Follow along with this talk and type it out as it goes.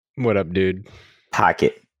What up, dude?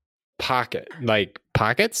 Pocket. Pocket. Like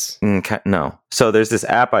pockets? No. So there's this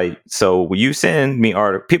app you send me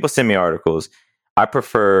people send me articles. I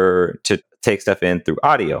prefer to take stuff in through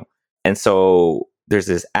audio. And so there's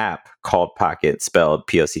this app called Pocket, spelled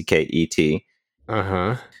Pocket.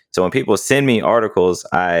 Uh-huh. So when people send me articles,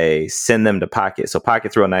 I send them to Pocket. So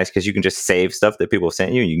Pocket's real nice because you can just save stuff that people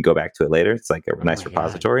sent you. You can go back to it later. It's like a nice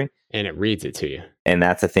repository. God. And it reads it to you. And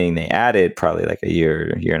that's a thing they added probably like a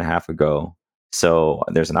year and a half ago. So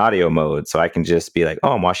there's an audio mode. So I can just be like,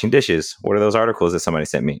 oh, I'm washing dishes. What are those articles that somebody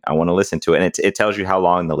sent me? I want to listen to it. And it tells you how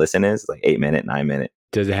long the listen is, like 8 minute, 9 minute.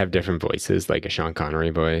 Does it have different voices, like a Sean Connery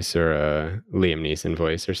voice or a Liam Neeson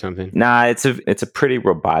voice or something? Nah, it's a pretty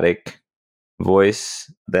robotic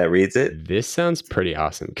voice that reads it. This sounds pretty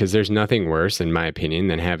awesome because there's nothing worse, in my opinion,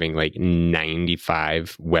 than having like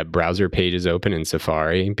 95 web browser pages open in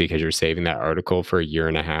Safari because you're saving that article for a year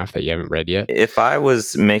and a half that you haven't read yet. If I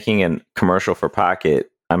was making a commercial for Pocket,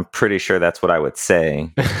 I'm pretty sure that's what I would say.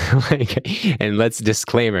 And let's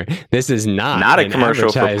disclaimer, this is not a commercial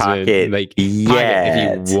for Pocket. Like, Pocket,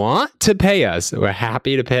 if you want to pay us, we're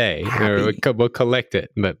happy to pay. We'll collect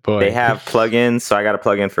it. But boy, they have plugins. So I got a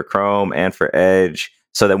plugin for Chrome and for Edge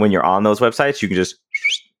so that when you're on those websites, you can just,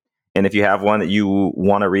 and if you have one that you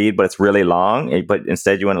want to read, but it's really long, but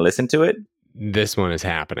instead you want to listen to it. This one is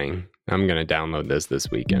happening. I'm going to download this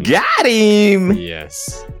weekend. Got him.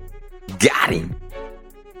 Yes. Got him.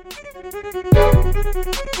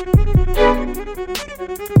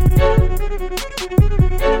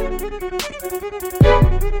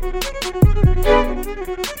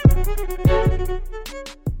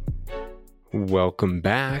 Welcome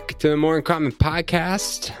back to the More in Common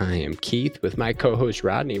podcast. I am Keith with my co-host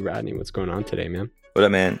Rodney. Rodney, what's going on today, man? What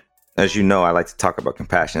up, man? As you know, I like to talk about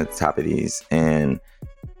compassion at the top of these. And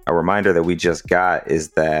a reminder that we just got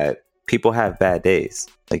is that people have bad days.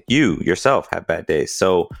 Like you yourself have bad days.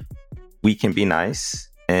 So we can be nice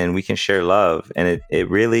and we can share love. And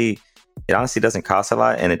it honestly doesn't cost a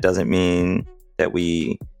lot. And it doesn't mean that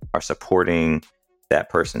we are supporting that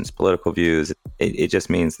person's political views. It just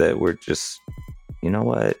means that we're just, you know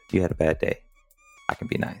what? You had a bad day. I can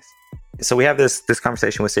be nice. So we have this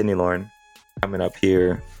conversation with Sydney Lauren coming up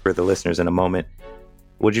here for the listeners in a moment.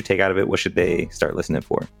 What'd you take out of it? What should they start listening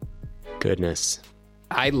for? Goodness.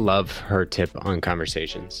 I love her tip on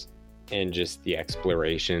conversations and just the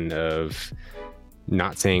exploration of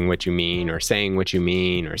not saying what you mean or saying what you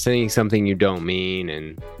mean or saying something you don't mean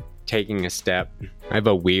and taking a step. I have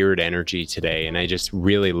a weird energy today and I just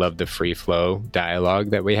really love the free flow dialogue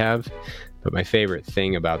that we have. But my favorite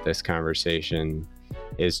thing about this conversation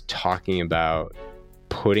is talking about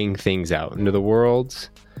putting things out into the world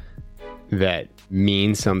that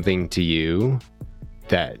mean something to you,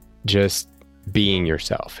 that just being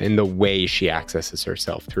yourself, and the way she accesses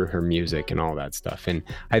herself through her music and all that stuff. And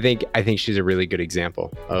I think she's a really good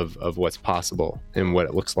example of what's possible and what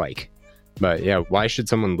it looks like. But yeah, why should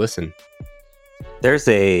someone listen? There's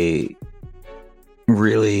a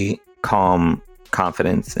really calm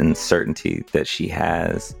confidence and certainty that she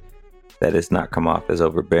has that has not come off as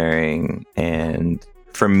overbearing. And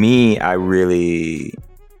for me, I really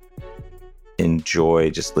enjoy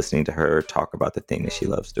just listening to her talk about the thing that she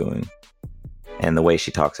loves doing and the way she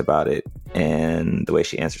talks about it and the way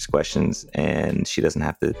she answers questions, and she doesn't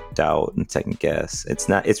have to doubt and second guess.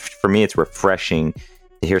 For me, it's refreshing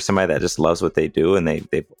to hear somebody that just loves what they do and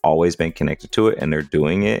they've always been connected to it and they're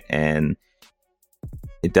doing it. And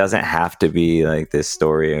it doesn't have to be like this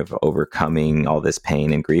story of overcoming all this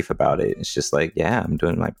pain and grief about it. It's just like, yeah, I'm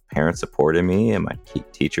doing, my parents supported me and my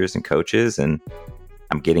teachers and coaches, and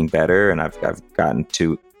I'm getting better, and I've gotten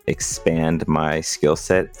to expand my skill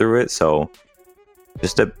set through it. So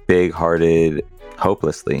just a big-hearted,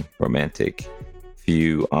 hopelessly romantic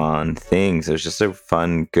view on things. It was just a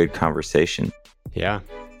fun, good conversation. Yeah.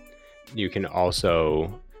 You can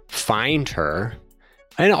also find her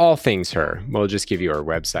and all things her. We'll just give you our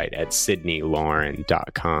website at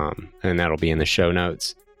sydneylauren.com, and that'll be in the show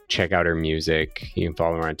notes. Check out her music. You can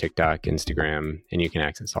follow her on TikTok, Instagram, and you can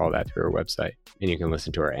access all that through her website, and you can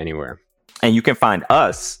listen to her anywhere. And you can find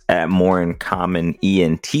us at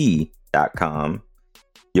moreincommonent.com.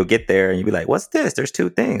 You'll get there and you'll be like, what's this? There's two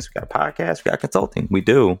things. We got a podcast, we got consulting. We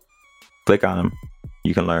do. Click on them.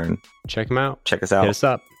 You can learn. Check them out. Check us out. Hit us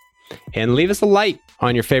up. And leave us a like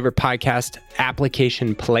on your favorite podcast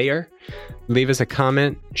application player. Leave us a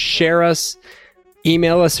comment. Share us.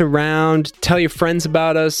 Email us around. Tell your friends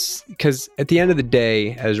about us. Because at the end of the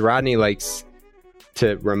day, as Rodney likes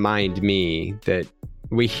to remind me, that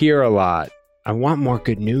we hear a lot, I want more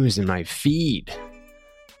good news in my feed.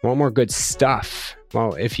 I want more good stuff.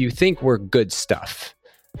 Well, if you think we're good stuff,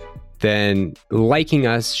 then liking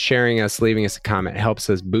us, sharing us, leaving us a comment helps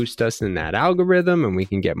us boost us in that algorithm, and we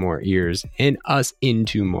can get more ears and us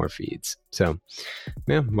into more feeds. So,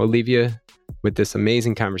 yeah, we'll leave you with this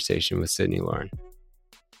amazing conversation with Sydney Loren.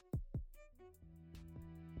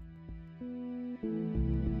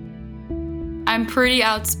 I'm pretty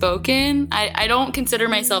outspoken. I don't consider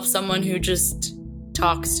myself someone who just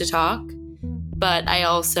talks to talk, but I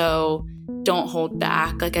also don't hold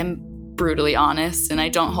back. Like, I'm brutally honest, and I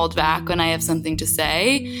don't hold back when I have something to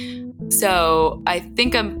say. So I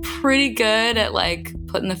think I'm pretty good at like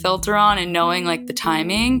putting the filter on and knowing like the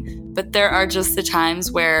timing, but there are just the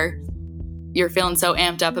times where you're feeling so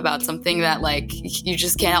amped up about something that like you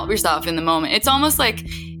just can't help yourself in the moment. It's almost like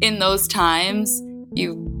in those times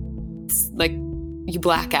you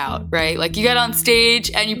black out, right? Like you get on stage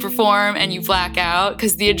and you perform and you black out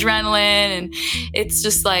because the adrenaline, and it's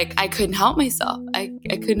just like I couldn't help myself. I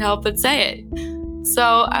couldn't help but say it.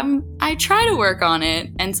 So I try to work on it,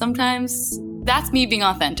 and sometimes that's me being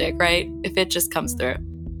authentic, right? If it just comes through.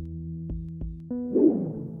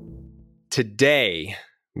 Today,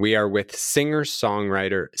 we are with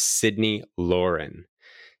singer-songwriter Sydney Loren.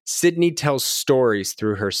 Sydney tells stories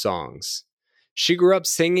through her songs. She grew up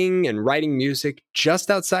singing and writing music just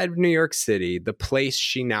outside of New York City, the place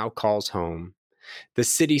she now calls home. The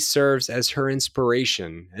city serves as her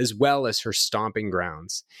inspiration as well as her stomping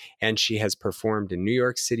grounds, and she has performed in New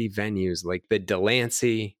York City venues like the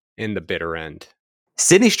Delancey and the Bitter End.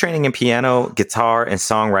 Sydney's training in piano, guitar, and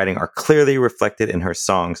songwriting are clearly reflected in her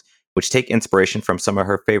songs, which take inspiration from some of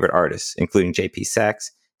her favorite artists, including J.P.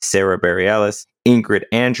 Saxe, Sarah Bareilles, Ingrid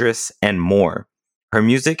Andress, and more. Her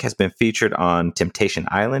music has been featured on Temptation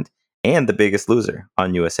Island and The Biggest Loser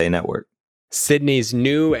on USA Network. Sydney's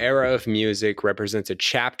new era of music represents a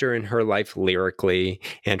chapter in her life lyrically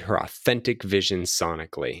and her authentic vision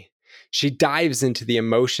sonically. She dives into the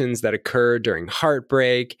emotions that occur during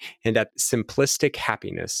heartbreak and that simplistic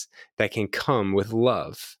happiness that can come with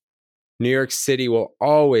love. New York City will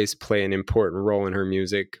always play an important role in her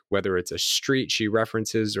music, whether it's a street she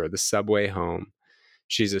references or the subway home.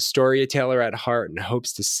 She's a storyteller at heart and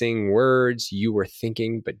hopes to sing words you were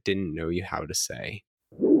thinking but didn't know you how to say.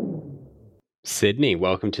 Sydney,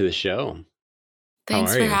 welcome to the show.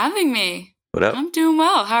 Thanks for having me. What up? I'm doing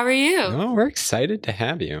well. How are you? Oh, we're excited to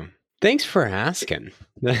have you. Thanks for asking.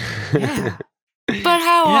 Yeah. But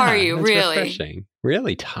how are you, really? Refreshing.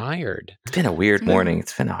 Really tired. It's been a weird morning.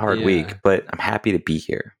 It's been a hard week, but I'm happy to be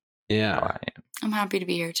here. Yeah. Oh, I am. I'm happy to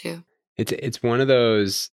be here too. It's one of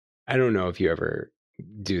those, I don't know if you ever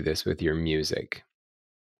do this with your music,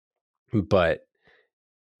 but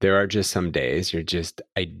there are just some days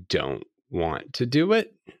I don't want to do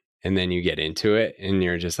it. And then you get into it and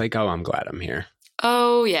you're just like, oh, I'm glad I'm here.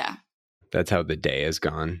 Oh, yeah. That's how the day has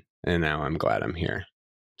gone. And now I'm glad I'm here.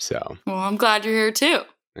 So, well, I'm glad you're here too.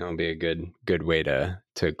 It'll be a good way to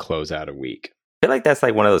close out a week. I feel like that's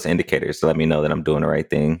like one of those indicators to let me know that I'm doing the right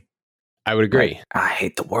thing. I would agree. Like, I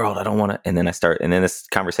hate the world. I don't want to. And then this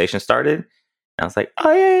conversation started. And I was like,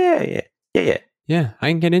 oh, yeah. Yeah, I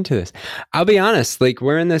can get into this. I'll be honest, like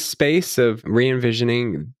we're in this space of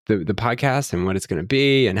re-envisioning the podcast and what it's going to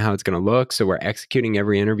be and how it's going to look. So we're executing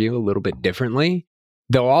every interview a little bit differently.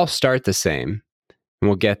 They'll all start the same and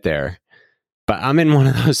we'll get there. But I'm in one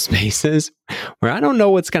of those spaces where I don't know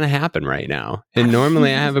what's going to happen right now. And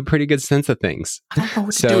normally I have a pretty good sense of things. I don't know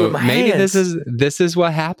what to do with my hands. this is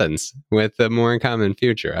what happens with the More in Common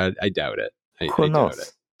future. I doubt it. I doubt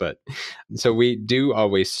it. But so we do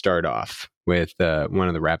always start off with one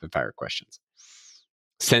of the rapid fire questions.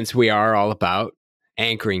 Since we are all about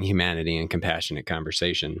anchoring humanity in compassionate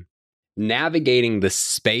conversation, navigating the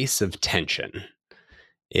space of tension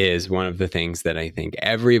is one of the things that I think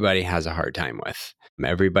everybody has a hard time with.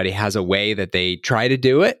 Everybody has a way that they try to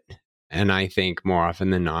do it. And I think more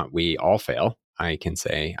often than not, we all fail. I can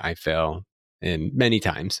say I fail in many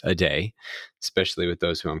times a day, especially with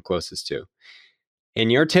those who I'm closest to. And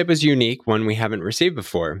your tip is unique, one we haven't received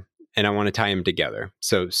before, and I want to tie them together.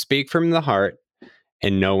 So speak from the heart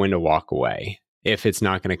and know when to walk away if it's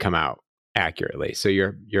not going to come out accurately. So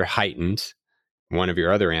you're heightened. One of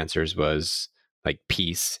your other answers was like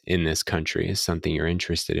peace in this country is something you're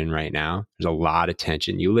interested in right now. There's a lot of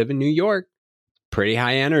tension. You live in New York, pretty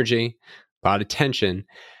high energy, a lot of tension.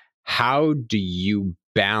 How do you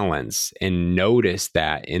balance and notice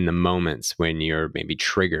that in the moments when you're maybe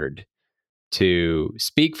triggered to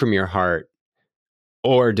speak from your heart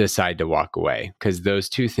or decide to walk away? Because those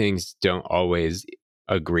two things don't always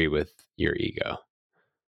agree with your ego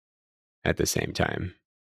at the same time.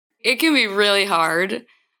 It can be really hard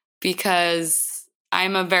because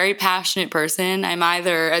I'm a very passionate person. I'm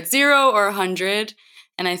either at 0 or 100.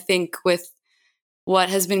 And I think with what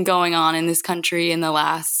has been going on in this country in the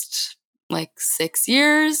last 6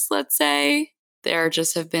 years, let's say, there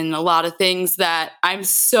just have been a lot of things that I'm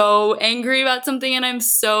so angry about something and I'm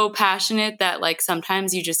so passionate that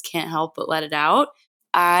sometimes you just can't help but let it out.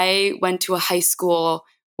 I went to a high school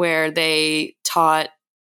where they taught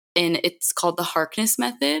it's called the Harkness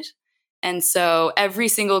method. And so every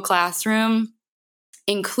single classroom,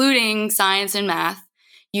 including science and math,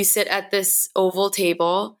 you sit at this oval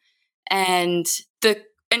table and the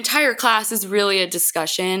entire class is really a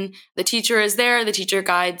discussion. The teacher is there, the teacher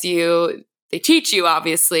guides you. They teach you,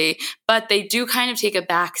 obviously, but they do kind of take a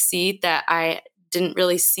back seat that I didn't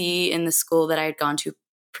really see in the school that I had gone to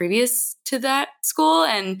previous to that school.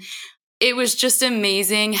 And it was just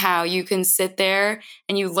amazing how you can sit there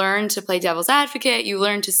and you learn to play devil's advocate. You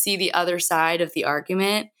learn to see the other side of the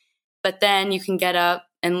argument, but then you can get up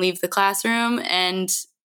and leave the classroom and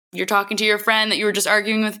you're talking to your friend that you were just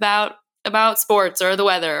arguing with about sports or the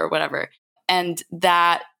weather or whatever. And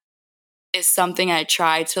that is something I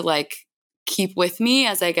try to keep with me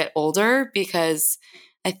as I get older, because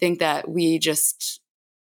I think that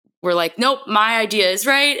we're like, nope, my idea is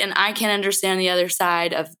right and I can understand the other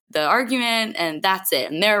side of the argument and that's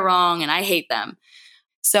it. And they're wrong and I hate them.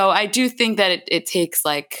 So I do think that it takes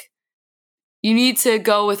you need to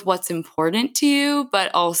go with what's important to you,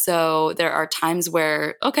 but also there are times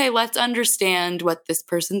where, okay, let's understand what this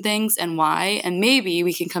person thinks and why, and maybe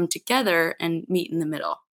we can come together and meet in the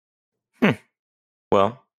middle.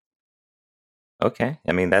 Well, okay.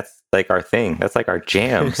 I mean, that's our thing. That's our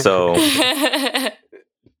jam. So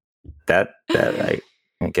that I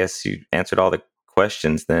guess you answered all the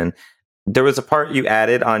questions then. There was a part you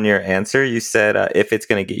added on your answer. You said, if it's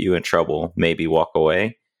going to get you in trouble, maybe walk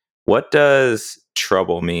away. What does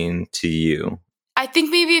trouble mean to you? I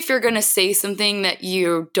think maybe if you're going to say something that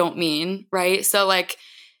you don't mean, right? So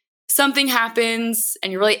something happens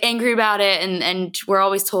and you're really angry about it. And we're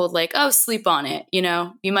always told oh, sleep on it.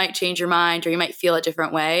 You might change your mind or you might feel a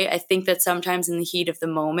different way. I think that sometimes in the heat of the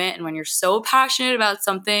moment and when you're so passionate about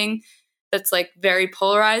something that's very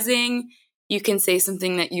polarizing, you can say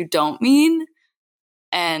something that you don't mean.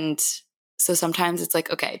 And so sometimes it's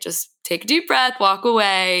okay, just take a deep breath, walk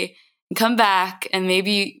away and come back. And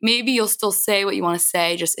maybe you'll still say what you want to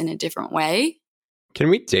say, just in a different way. Can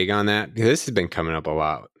we dig on that? Because this has been coming up a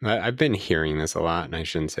lot. I've been hearing this a lot, and I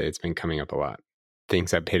shouldn't say it's been coming up a lot.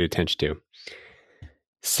 Things I've paid attention to.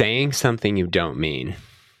 Saying something you don't mean.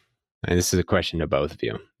 And this is a question to both of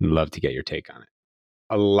you. I'd love to get your take on it.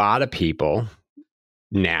 A lot of people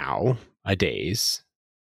nowadays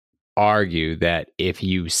argue that if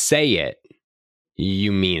you say it,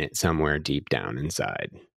 you mean it somewhere deep down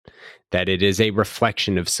inside. That it is a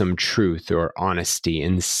reflection of some truth or honesty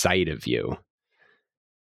inside of you.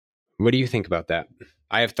 What do you think about that?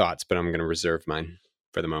 I have thoughts, but I'm going to reserve mine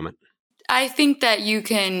for the moment. I think that you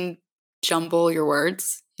can jumble your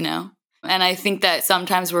words, and I think that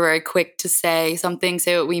sometimes we're very quick to say something,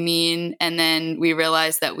 say what we mean, and then we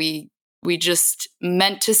realize that we just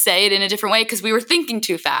meant to say it in a different way because we were thinking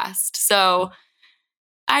too fast. So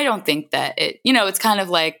I don't think that it's kind of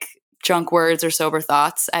like drunk words or sober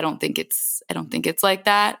thoughts. I don't think it's like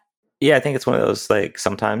that. Yeah, I think it's one of those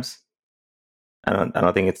sometimes. I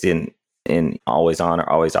don't think it's in always on or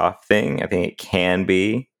always off thing. I think it can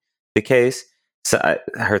be the case. So I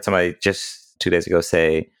heard somebody just 2 days ago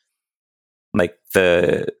say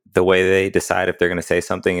the way they decide if they're going to say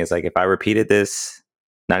something is if I repeated this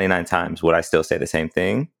 99 times, would I still say the same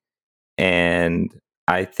thing? And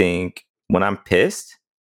I think when I'm pissed,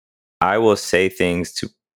 I will say things to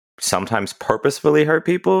sometimes purposefully hurt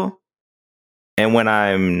people. And when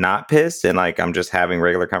I'm not pissed and I'm just having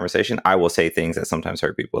regular conversation, I will say things that sometimes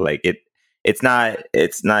hurt people. It's not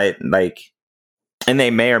and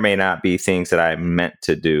they may or may not be things that I meant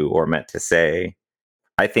to do or meant to say.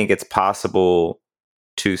 I think it's possible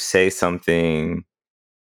to say something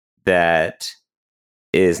that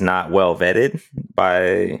is not well vetted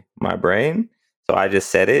by my brain. So I just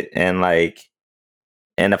said it and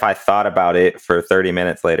and if I thought about it for 30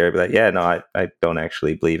 minutes later, I'd be like, yeah, no, I don't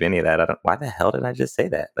actually believe any of that. Why the hell did I just say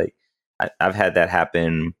that? I've had that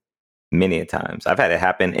happen many a times. I've had it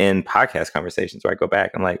happen in podcast conversations where I go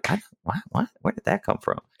back. I'm like, what? Where did that come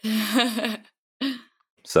from?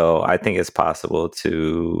 So I think it's possible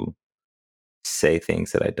to say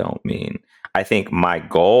things that I don't mean. I think my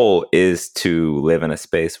goal is to live in a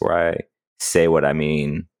space where I say what I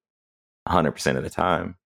mean 100% of the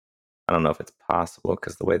time. I don't know if it's possible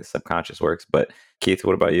because the way the subconscious works. But Keith,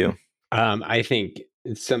 what about you? I think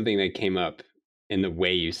something that came up in the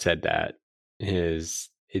way you said that is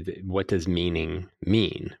what does meaning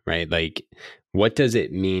mean, right? Like, what does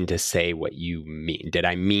it mean to say what you mean? Did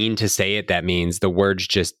I mean to say it? That means the words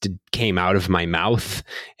just came out of my mouth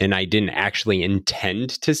and I didn't actually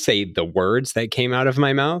intend to say the words that came out of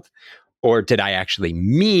my mouth. Or did I actually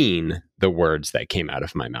mean the words that came out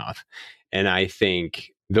of my mouth? And I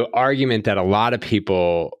think the argument that a lot of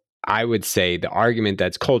people, I would say the argument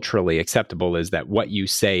that's culturally acceptable is that what you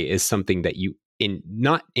say is something that you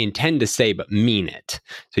not intend to say, but mean it.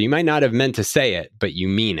 So you might not have meant to say it, but you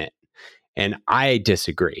mean it. And I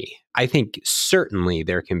disagree. I think certainly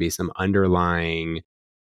there can be some underlying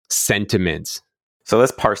sentiments. So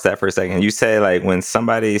let's parse that for a second. You say like when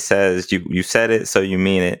somebody says you said it, so you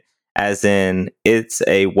mean it, as in it's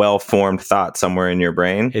a well-formed thought somewhere in your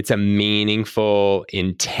brain. It's a meaningful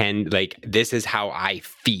intent, like this is how I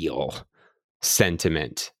feel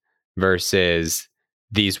sentiment versus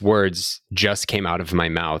these words just came out of my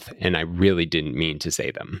mouth and I really didn't mean to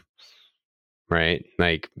say them. Right?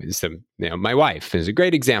 Like my wife is a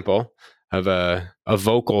great example of a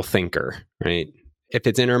vocal thinker, right? If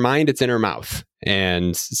it's in her mind, it's in her mouth.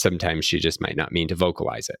 And sometimes she just might not mean to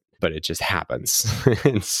vocalize it, but it just happens.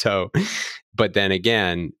 And so, but then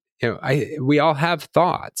again, we all have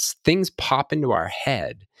thoughts. Things pop into our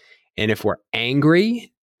head. And if we're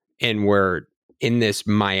angry and we're in this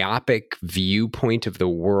myopic viewpoint of the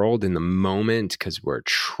world in the moment because we're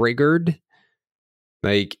triggered,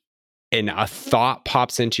 like, and a thought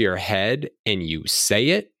pops into your head and you say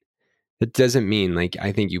it, it doesn't mean, like,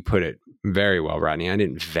 I think you put it very well, Rodney. I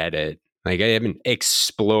didn't vet it. Like, I haven't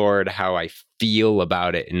explored how I feel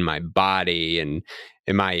about it in my body and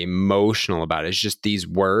am I emotional about it. It's just these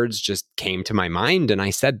words just came to my mind and I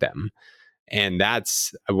said them. And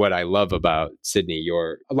that's what I love about Sydney.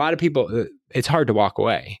 A lot of people, it's hard to walk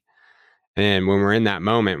away. And when we're in that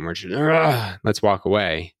moment, we're just, let's walk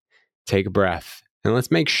away, take a breath, and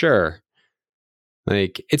let's make sure.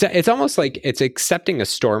 Like it's almost like it's accepting a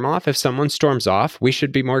storm off. If someone storms off, we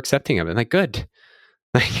should be more accepting of it. Like, good,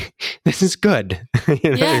 like this is good.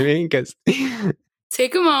 You know what I mean? Because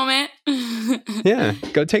take a moment. Yeah,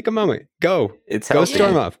 go take a moment. Go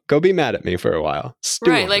storm off. Go be mad at me for a while.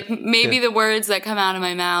 Right, like maybe the words that come out of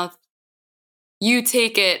my mouth, you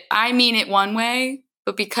take it. I mean it one way,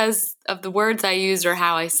 but because of the words I used or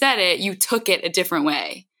how I said it, you took it a different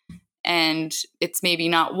way. And it's maybe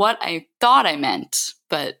not what I thought I meant,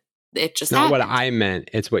 but it just not happened. What I meant.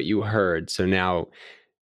 It's what you heard. So now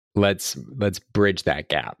let's bridge that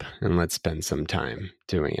gap and let's spend some time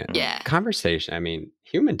doing it. Yeah. Conversation. I mean,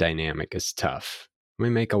 human dynamic is tough. We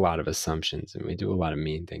make a lot of assumptions and we do a lot of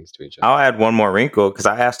mean things to each other. I'll add one more wrinkle because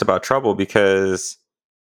I asked about trouble because,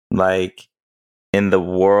 like, in the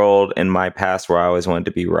world in my past where I always wanted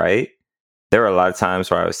to be right, there were a lot of times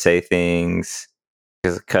where I would say things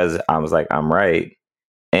because I was like, I'm right,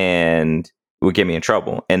 and it would get me in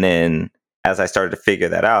trouble. And then as I started to figure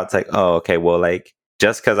that out, it's like, oh, okay, well, like,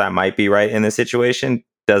 just because I might be right in this situation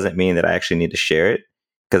doesn't mean that I actually need to share it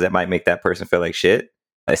because it might make that person feel like shit,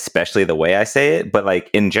 especially the way I say it. But like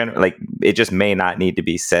in general, like it just may not need to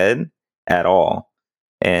be said at all.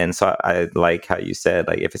 And so I like how you said,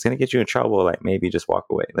 like, if it's going to get you in trouble, like maybe just walk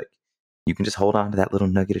away. Like you can just hold on to that little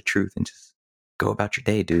nugget of truth and just go about your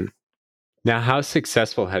day, dude. Now, how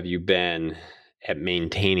successful have you been at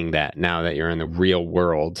maintaining that now that you're in the real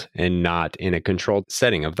world and not in a controlled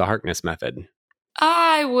setting of the Harkness method?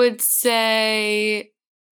 I would say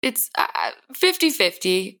it's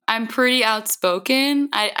 50-50. I'm pretty outspoken.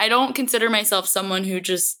 I don't consider myself someone who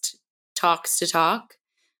just talks to talk,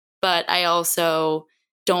 but I also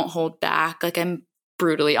don't hold back. Like, I'm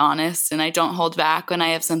brutally honest and I don't hold back when I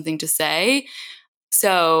have something to say.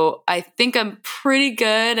 So I think I'm pretty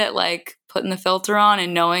good at like putting the filter on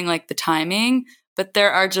and knowing like the timing, but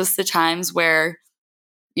there are just the times where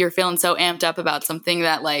you're feeling so amped up about something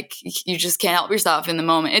that like you just can't help yourself in the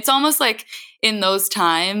moment. It's almost like in those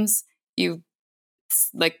times you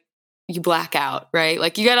black out, right?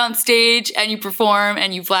 Like you get on stage and you perform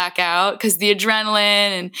and you black out because the adrenaline,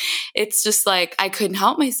 and it's just like I couldn't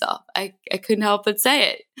help myself. I couldn't help but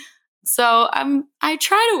say it. So I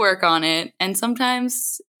try to work on it, and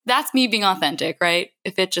sometimes that's me being authentic, right?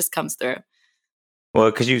 If it just comes through. Well,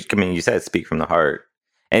 because you said speak from the heart.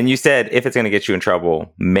 And you said if it's going to get you in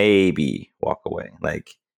trouble, maybe walk away. Like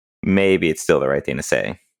maybe it's still the right thing to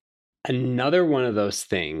say. Another one of those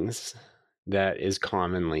things that is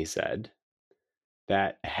commonly said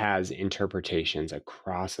that has interpretations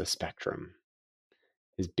across a spectrum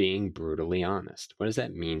is being brutally honest. What does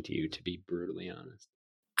that mean to you to be brutally honest?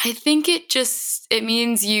 I think it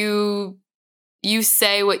means you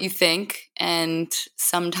say what you think, and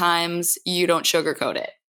sometimes you don't sugarcoat it.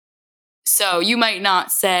 So you might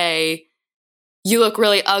not say, you look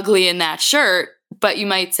really ugly in that shirt, but you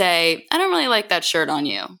might say, I don't really like that shirt on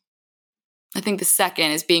you. I think the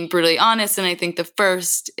second is being brutally honest, and I think the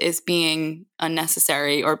first is being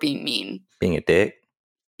unnecessary or being mean. Being a dick.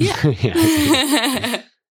 Yeah.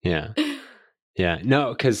 Yeah. Yeah.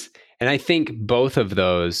 No, and I think both of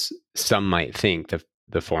those, some might think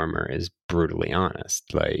the former is brutally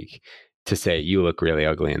honest. Like to say, you look really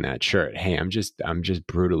ugly in that shirt. Hey, I'm just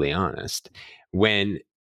brutally honest.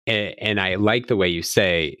 And I like the way you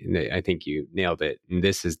say, I think you nailed it. And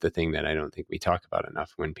this is the thing that I don't think we talk about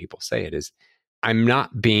enough when people say it is, I'm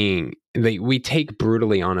not being, like, we take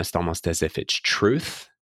brutally honest almost as if it's truth,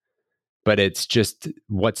 but it's just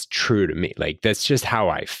what's true to me. Like, that's just how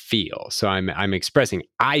I feel. So I'm expressing,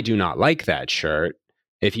 I do not like that shirt.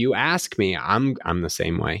 If you ask me, I'm the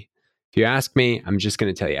same way. If you ask me, I'm just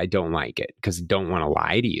going to tell you I don't like it because I don't want to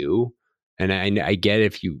lie to you. And I get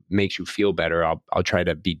if you makes you feel better, I'll try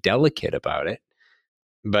to be delicate about it.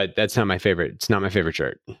 But that's not my favorite. It's not my favorite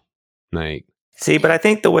shirt. Like, see, but I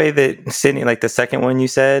think the way that Sydney, like the second one you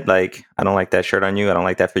said, like, I don't like that shirt on you. I don't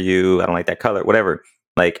like that for you. I don't like that color, whatever.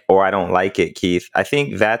 Like, or I don't like it, Keith. I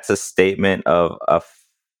think that's a statement of a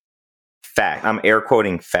fact. I'm air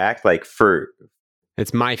quoting fact, like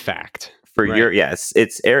it's my fact for right? your, yes,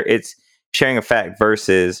 it's sharing a fact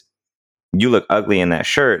versus you look ugly in that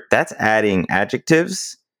shirt. That's adding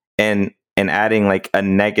adjectives and adding like a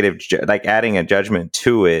negative, like adding a judgment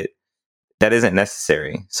to it that isn't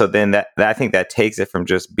necessary. So then that I think that takes it from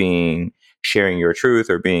just being sharing your truth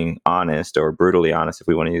or being honest or brutally honest, if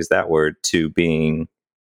we want to use that word, to being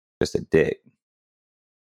just a dick.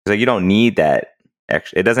 Like, you don't need that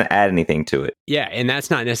extra. It doesn't add anything to it. Yeah, and that's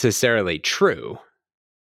not necessarily true.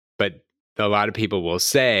 But a lot of people will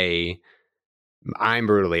say, I'm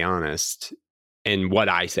brutally honest, and what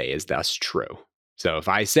I say is thus true. So if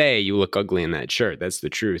I say you look ugly in that shirt, that's the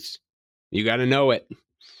truth. You got to know it.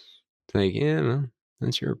 It's like, yeah, well,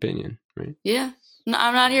 that's your opinion, right? Yeah. No,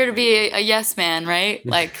 I'm not here to be a yes man, right?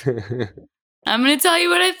 Like, I'm going to tell you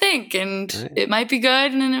what I think, and Right. It might be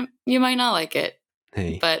good, and then you might not like it.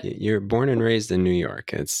 Hey, but you're born and raised in New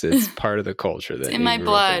York. It's part of the culture that it's in my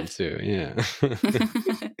blood too. Yeah.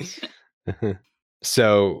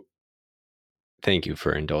 So thank you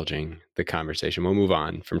for indulging the conversation. We'll move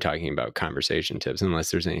on from talking about conversation tips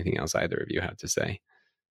unless there's anything else either of you have to say.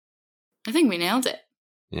 I think we nailed it.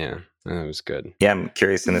 Yeah, that was good. Yeah, I'm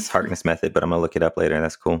curious in this Harkness method, but I'm gonna look it up later.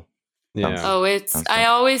 That's cool. Yeah. I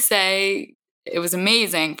always say it was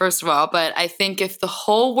amazing, first of all, but I think if the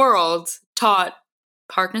whole world taught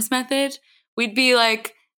Harkness method, we'd be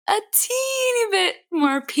like a teeny bit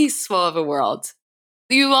more peaceful of a world.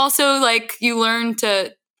 You also, like, you learn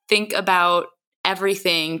to think about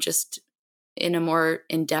everything just in a more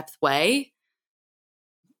in-depth way.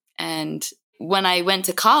 And when I went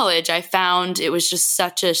to college, I found it was just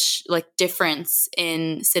such a difference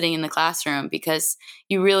in sitting in the classroom, because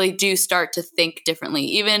you really do start to think differently,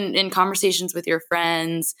 even in conversations with your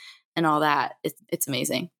friends and all that. It's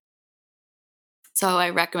amazing. So I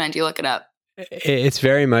recommend you look it up. It's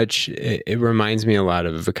very much, it reminds me a lot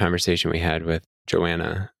of a conversation we had with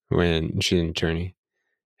Joanna when she's an attorney.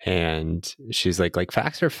 And she's like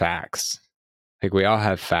facts are facts. Like, we all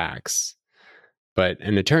have facts. But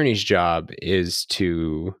an attorney's job is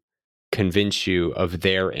to convince you of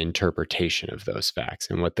their interpretation of those facts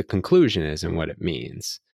and what the conclusion is and what it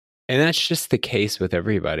means. And that's just the case with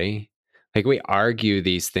everybody. Like, we argue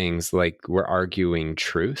these things like we're arguing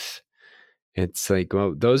truth. It's like,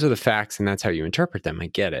 well, those are the facts and that's how you interpret them. I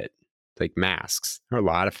get it. Like masks. There are a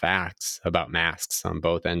lot of facts about masks on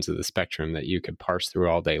both ends of the spectrum that you could parse through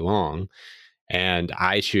all day long. And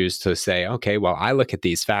I choose to say, okay, well, I look at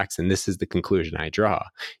these facts and this is the conclusion I draw.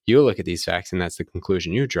 You look at these facts and that's the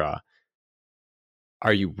conclusion you draw.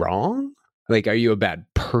 Are you wrong? Like, are you a bad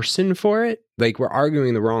person for it? Like, we're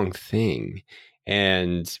arguing the wrong thing.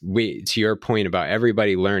 And to your point about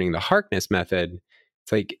everybody learning the Harkness method,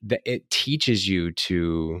 it's like it teaches you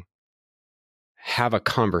to have a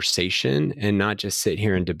conversation and not just sit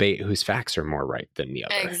here and debate whose facts are more right than the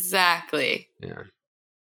other. Exactly. Yeah.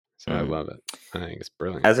 So I love it. I think it's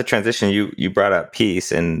brilliant. As a transition, you brought up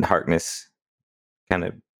peace, and Harkness kind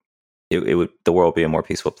of it would the world be a more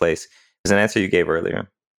peaceful place. There's an answer you gave earlier.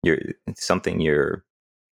 It's something you're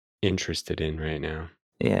interested in right now.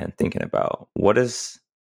 Yeah, thinking about what does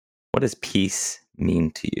peace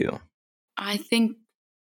mean to you? I think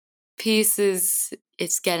peace is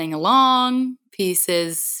it's getting along. Peace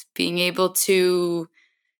is being able to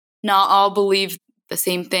not all believe the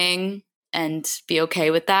same thing and be okay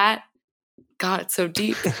with that. God, it's so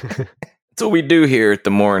deep. It's That's what we do here at the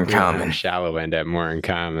More in Common. Shallow end at More in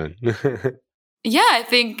Common. Yeah, I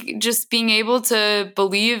think just being able to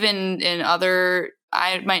believe in other,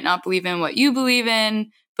 I might not believe in what you believe in,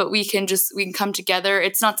 but we can come together.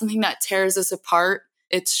 It's not something that tears us apart.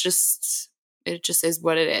 It just is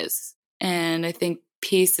what it is. And I think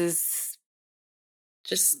peace is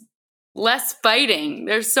just less fighting.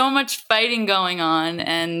 There's so much fighting going on,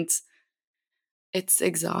 and it's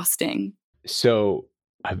exhausting. So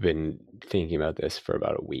I've been thinking about this for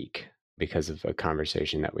about a week because of a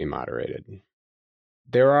conversation that we moderated.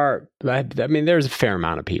 There's a fair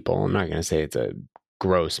amount of people. I'm not going to say it's a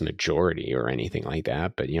gross majority or anything like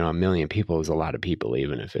that, but 1 million people is a lot of people,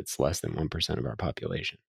 even if it's less than 1% of our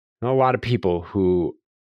population. A lot of people who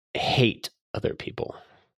hate other people,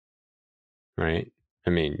 right?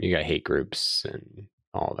 I mean, you got hate groups and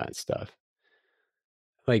all that stuff.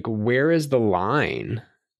 Like, where is the line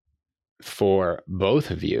for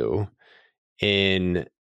both of you in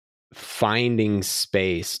finding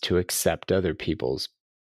space to accept other people's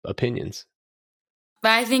opinions?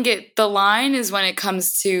 But I think the line is when it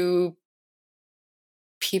comes to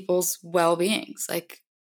people's well-beings. Like,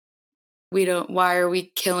 why are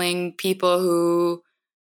we killing people who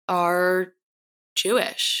are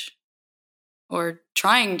Jewish or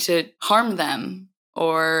trying to harm them,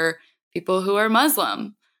 or people who are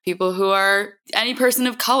Muslim, people who are any person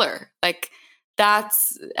of color? Like,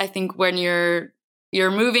 that's, I think, when you're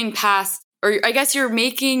moving past, or I guess you're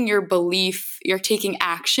making your belief, you're taking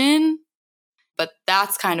action, but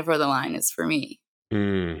that's kind of where the line is for me.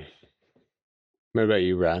 What about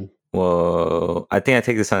you, Rod? Well, I think I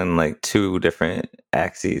take this on like two different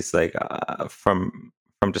axes. Like from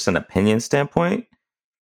just an opinion standpoint,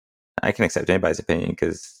 I can accept anybody's opinion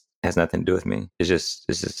because it has nothing to do with me. It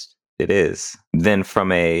is. Then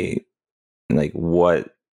from a like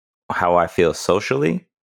how I feel socially,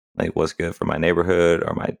 like what's good for my neighborhood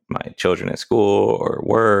or my children at school or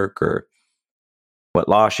work, or what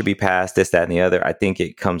law should be passed, this, that, and the other. I think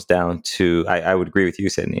it comes down to, I would agree with you,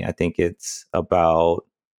 Sydney. I think it's about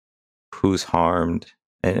who's harmed.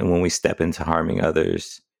 And when we step into harming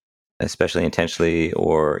others, especially intentionally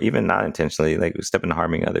or even not intentionally, like we step into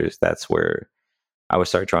harming others, that's where I would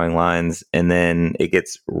start drawing lines. And then it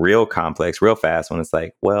gets real complex real fast when it's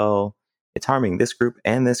like, well, it's harming this group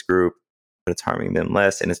and this group, but it's harming them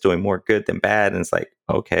less and it's doing more good than bad. And it's like,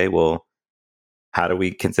 okay, well, how do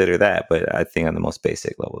we consider that? But I think on the most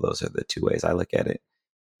basic level, those are the two ways I look at it.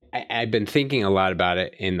 I've been thinking a lot about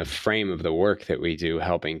it in the frame of the work that we do,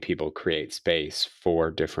 helping people create space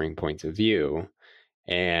for differing points of view.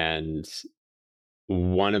 And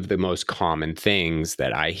one of the most common things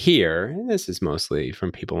that I hear, and this is mostly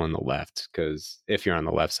from people on the left, because if you're on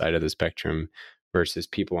the left side of the spectrum versus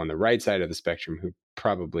people on the right side of the spectrum who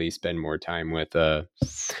probably spend more time with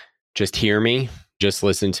just hear me, just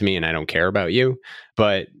listen to me, and I don't care about you.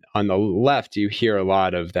 But on the left, you hear a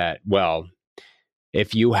lot of that, well,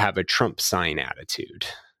 if you have a Trump sign attitude,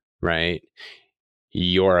 right,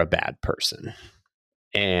 you're a bad person.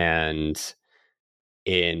 And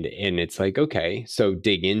it's like, okay, so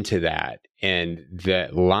dig into that. And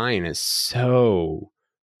that line is so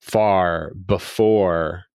far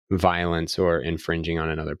before violence or infringing on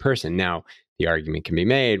another person. Now, the argument can be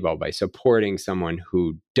made, well, by supporting someone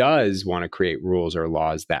who does want to create rules or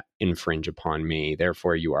laws that infringe upon me,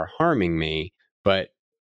 therefore you are harming me. But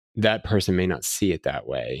that person may not see it that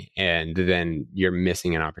way. And then you're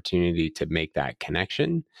missing an opportunity to make that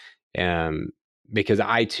connection. Because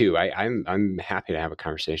I'm happy to have a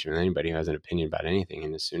conversation with anybody who has an opinion about anything.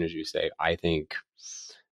 And as soon as you say, I think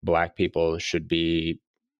Black people should be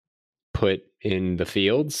put in the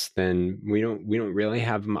fields, then we don't really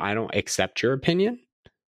have them. I don't accept your opinion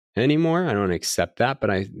anymore. I don't accept that, but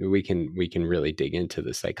we can really dig into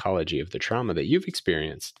the psychology of the trauma that you've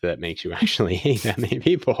experienced that makes you actually hate that many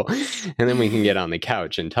people. And then we can get on the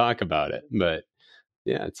couch and talk about it. But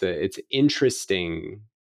yeah, it's interesting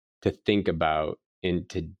to think about in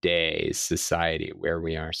today's society where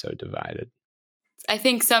we are so divided. I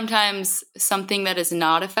think sometimes something that is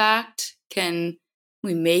not a fact,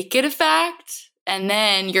 we make it a fact, and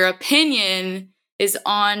then your opinion is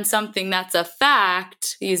on something that's a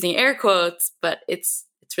fact, using air quotes, but it's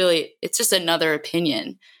just another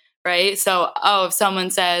opinion, right? So, if someone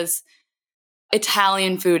says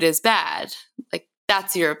Italian food is bad, like,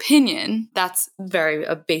 that's your opinion. That's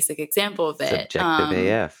a basic example of it. Subjective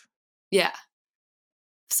AF. Yeah.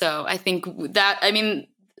 So I think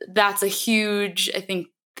that's a huge,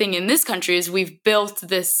 thing in this country is we've built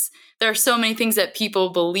this. There are so many things that people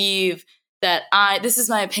believe that this is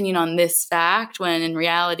my opinion on this fact, when in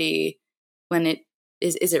reality, when it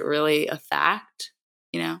is it really a fact?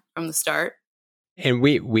 from the start. And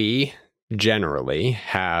we generally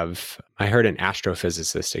have, I heard an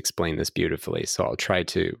astrophysicist explain this beautifully, so I'll try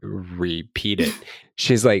to repeat it.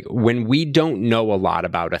 She's like, when we don't know a lot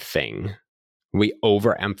about a thing, we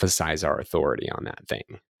overemphasize our authority on that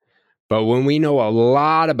thing. But when we know a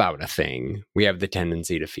lot about a thing, we have the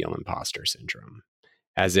tendency to feel imposter syndrome.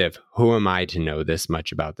 As if, who am I to know this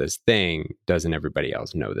much about this thing? Doesn't everybody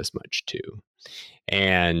else know this much too?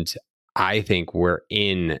 And I think we're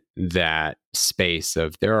in that space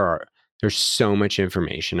of there's so much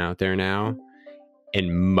information out there now.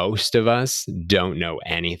 And most of us don't know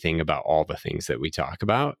anything about all the things that we talk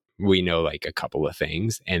about. We know like a couple of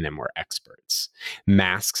things and then we're experts.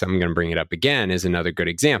 Masks, I'm going to bring it up again, is another good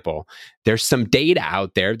example. There's some data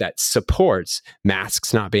out there that supports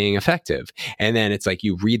masks not being effective. And then it's like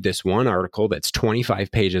you read this one article that's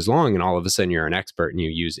 25 pages long and all of a sudden you're an expert and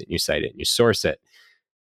you use it and you cite it and you source it.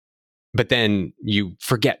 But then you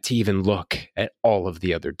forget to even look at all of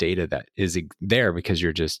the other data that is there because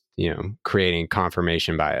you're just, creating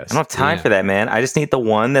confirmation bias. I don't have time for that, man. I just need the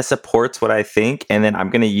one that supports what I think, and then I'm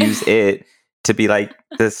going to use it to be like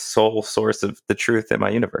the sole source of the truth in my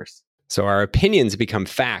universe. So our opinions become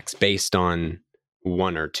facts based on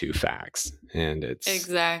one or two facts, and it's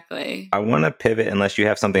exactly. I want to pivot unless you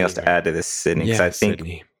have something else to add to this, Sydney. Yeah, I think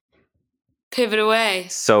Sydney. Pivot away.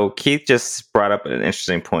 So Keith just brought up an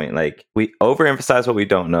interesting point. Like, we overemphasize what we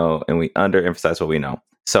don't know and we underemphasize what we know.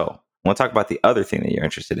 So I want to talk about the other thing that you're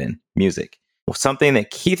interested in, music. Well, something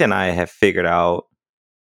that Keith and I have figured out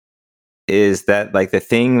is that like the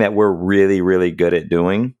thing that we're really, really good at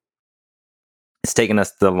doing, it's taken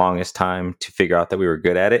us the longest time to figure out that we were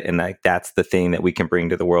good at it. And like that's the thing that we can bring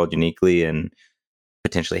to the world uniquely and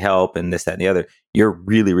potentially help and this, that, and the other. You're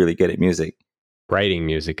really, really good at music. Writing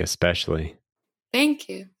music especially. Thank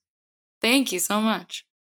you. Thank you so much.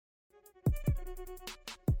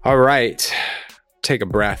 All right. Take a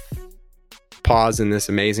breath. Pause in this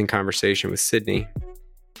amazing conversation with Sydney.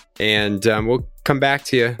 And we'll come back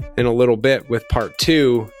to you in a little bit with part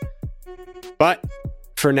 2. But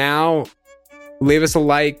for now, leave us a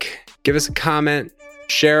like, give us a comment,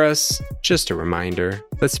 share us. Just a reminder,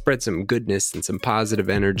 let's spread some goodness and some positive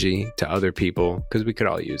energy to other people because we could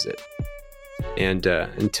all use it. And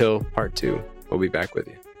until part 2, we'll be back with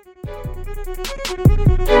you.